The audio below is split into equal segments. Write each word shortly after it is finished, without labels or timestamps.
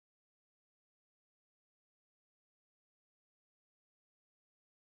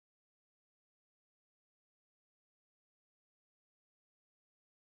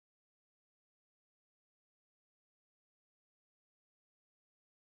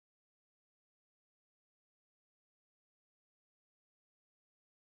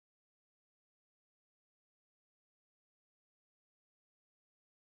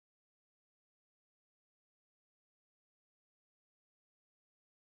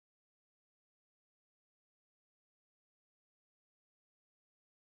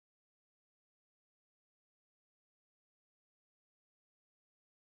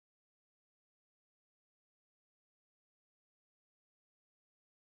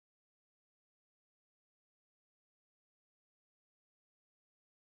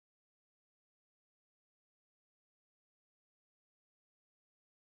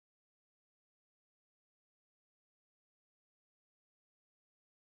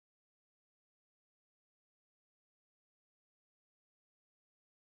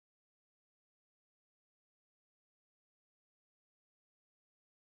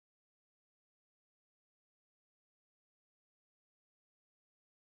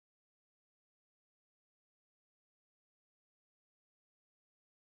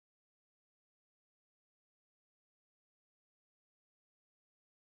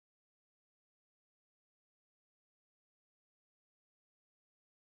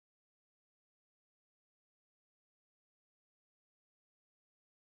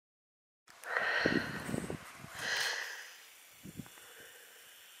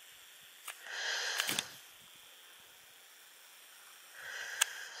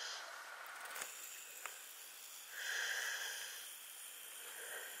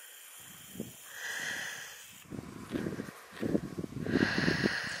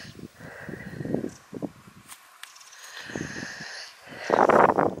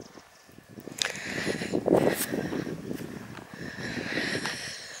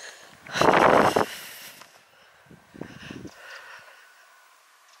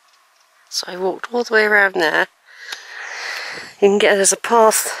So I walked all the way around there. You can get, there's a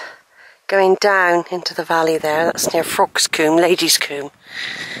path going down into the valley there. That's near Frog's Combe, Ladies' Combe,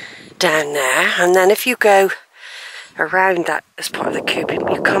 down there. And then if you go around that as part of the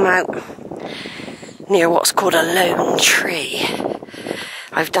coombe, you come out near what's called a lone tree.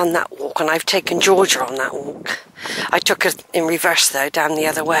 I've done that walk and I've taken Georgia on that walk. I took her in reverse though, down the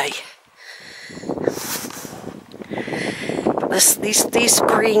other way. But these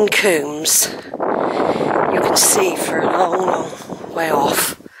green combes you can see for a long, long way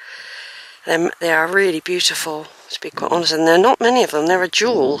off. They are really beautiful, to be quite honest, and there are not many of them. They're a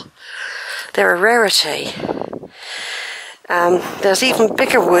jewel. They're a rarity. There's even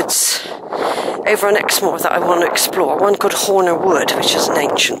bigger woods over on Exmoor that I want to explore. One called Horner Wood, which is an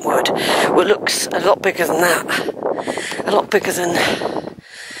ancient wood. Well, it looks a lot bigger than that. A lot bigger than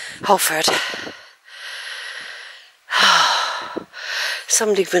Holford.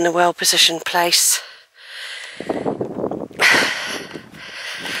 Somebody in a well-positioned place.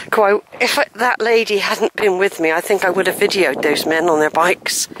 If that lady hadn't been with me, I think I would have videoed those men on their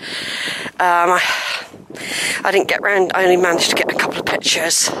bikes. I didn't get round. I only managed to get a couple of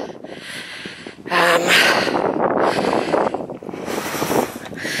pictures.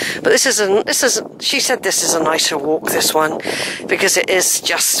 But this is. She said this is a nicer walk, this one, because it is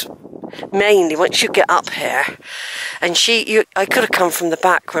just mainly once you get up here, and I could have come from the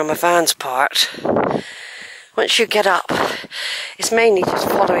back where my van's parked. Once you get up, it's mainly just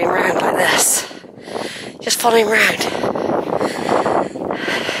following around like this. Just following around.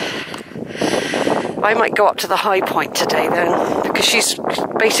 I might go up to the high point today then, because she's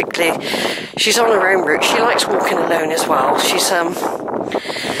on her own route. She likes walking alone as well.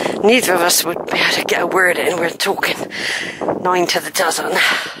 Neither of us would be able to get a word in. We're talking 9 to the dozen.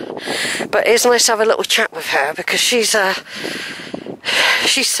 But it's nice to have a little chat with her, because she's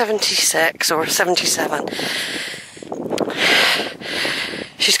 76 or 77.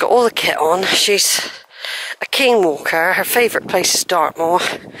 She's got all the kit on. She's a keen walker. Her favourite place is Dartmoor.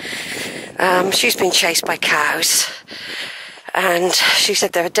 She's been chased by cows, and she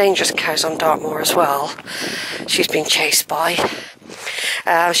said there are dangerous cows on Dartmoor as well. She's been chased by.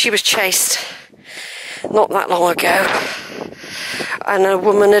 She was chased not that long ago, and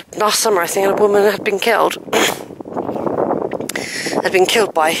last summer I think a woman had been killed. Had been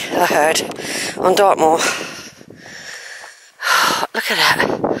killed by a herd on Dartmoor. Look at it.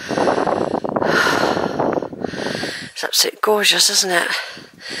 It's absolutely gorgeous, isn't it?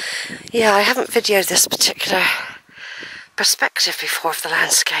 Yeah, I haven't videoed this particular perspective before of the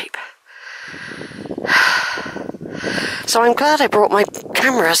landscape. So I'm glad I brought my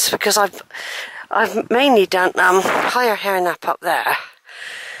cameras, because I've mainly done Hare Knap up there.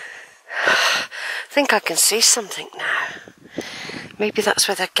 I think I can see something now. Maybe that's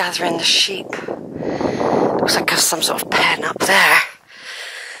where they're gathering the sheep. Looks like there's some sort of pen up there.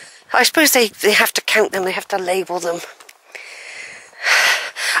 I suppose they have to count them, they have to label them.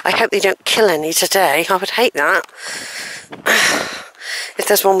 I hope they don't kill any today. I would hate that. If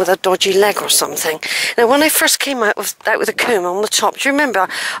there's one with a dodgy leg or something. Now, when I first came out with a comb on the top, do you remember?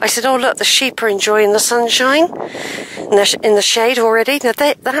 I said, oh look, the sheep are enjoying the sunshine. And they're in the shade already. Now,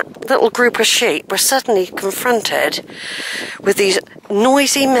 that little group of sheep were suddenly confronted with these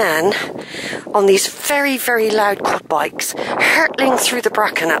noisy men on these very, very loud quad bikes, hurtling through the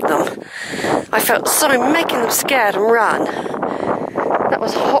bracken at them. I felt so making them scared and run. That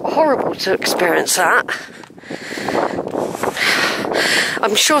was horrible to experience that.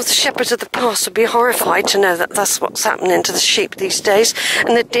 I'm sure the shepherds of the past would be horrified to know that that's what's happening to the sheep these days,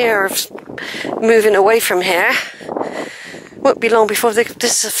 and the deer are moving away from here. Won't be long before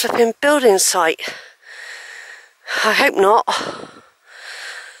this is a flipping building site. I hope not.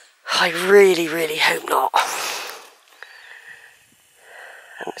 I really, really hope not.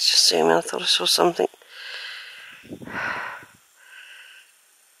 And let's just zoom in. I thought I saw something.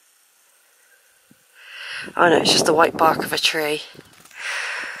 Oh no, it's just the white bark of a tree.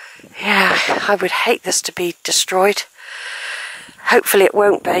 Yeah, I would hate this to be destroyed. Hopefully it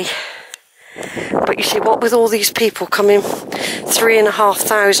won't be. But you see, what with all these people coming,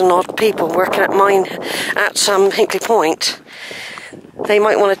 3,500 odd people working at mine at Hinkley Point, they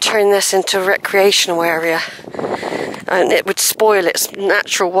might want to turn this into a recreational area, and it would spoil its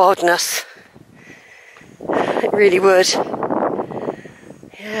natural wildness. It really would.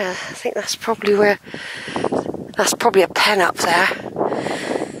 Yeah, I think that's probably a pen up there.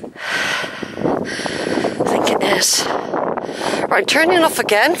 I think it is. Right, turning off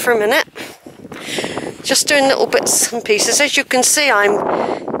again for a minute. Just doing little bits and pieces. As you can see, I'm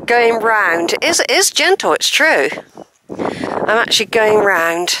going round. It is gentle, it's true. I'm actually going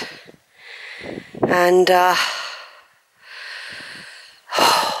round And I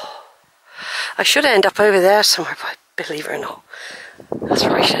should end up over there somewhere, but believe it or not, that's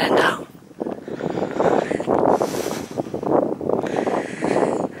where I should end up.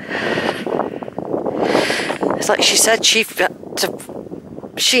 It's like she said, she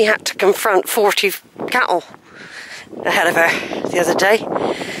had to confront 40 cattle ahead of her the other day.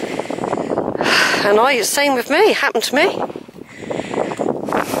 And same with me, happened to me.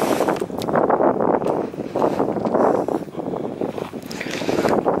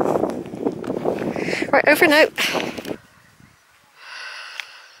 Right, over and out.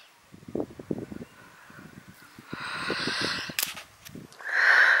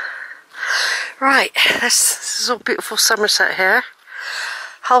 Right, this is all beautiful Somerset here.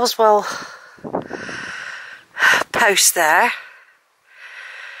 Halswell post there.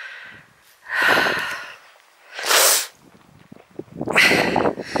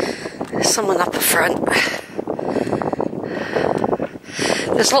 There's someone up the front.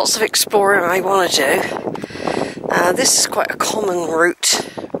 There's lots of exploring I want to do. This is quite a common route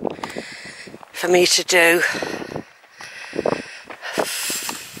for me to do.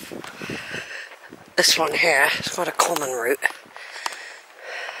 This one here is quite a common route.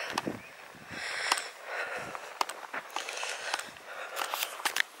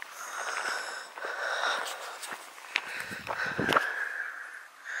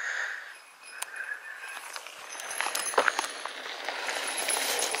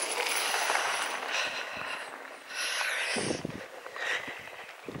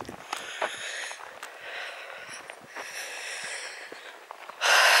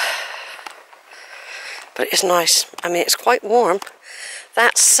 But it's nice. I mean, it's quite warm.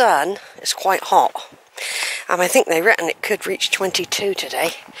 That sun is quite hot. I think they reckon it could reach 22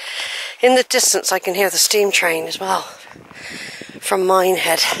 today. In the distance I can hear the steam train as well from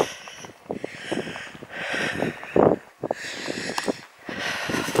Minehead.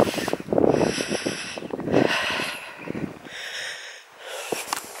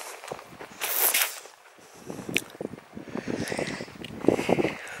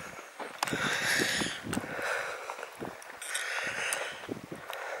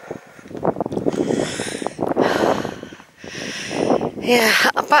 Yeah,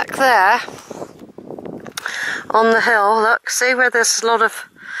 back there on the hill, look, see where there's a lot of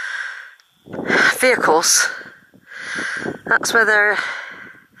vehicles? That's where they're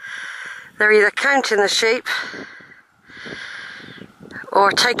either counting the sheep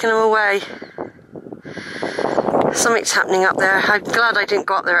or taking them away. Something's happening up there. I'm glad I didn't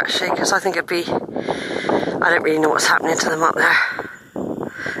go up there actually, because I think I don't really know what's happening to them up there.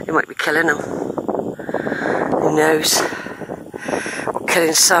 It might be killing them. Who knows?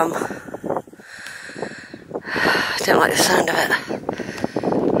 Killing some. I don't like the sound of it.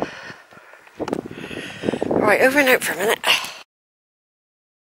 Right, over and out for a minute.